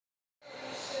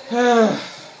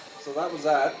So that was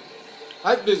that.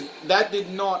 That did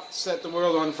not set the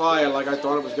world on fire like I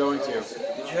thought it was going to.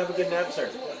 Did you have a good nap, sir?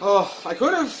 Oh, I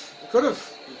could have. I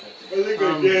think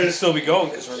I You did. can still be going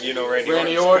because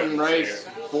Randy Orton, right?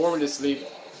 Bore me to sleep.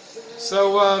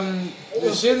 So, the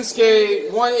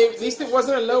Shinsuke one, at least it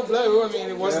wasn't a low blow. I mean,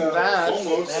 it wasn't bad.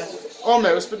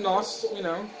 Almost, but not, you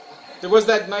know. There was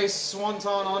that nice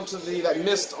swanton onto that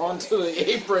mist onto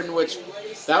the apron, which,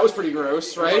 that was pretty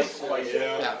gross, right?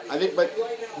 Yeah, I think, but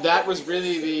that was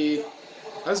really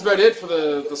that's about it for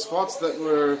the spots that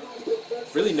were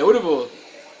really notable.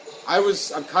 I'm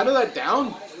kind of let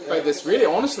down by this, really,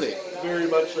 honestly. Very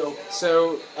much so.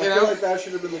 So, I feel like that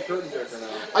should have been the curtain jerker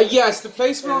now. Yes, the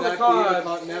placement on the card.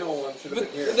 Continental one should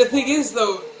have been here. The thing is,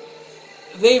 though,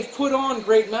 they've put on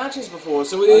great matches before,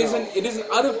 so it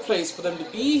isn't out of place for them to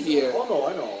be here. Oh no,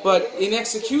 I know. But in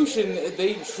execution,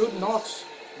 they should not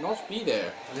be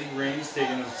there. I think Randy's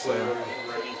taking the play over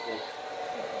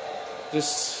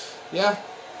Just yeah.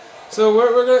 So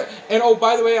we're gonna, and oh,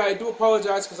 by the way, I do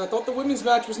apologize because I thought the women's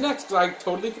match was next, because I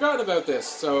totally forgot about this.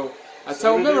 So that's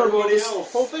how memorable this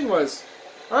whole thing was.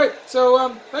 All right,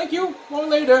 so thank you. More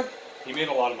later. He made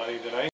a lot of money tonight.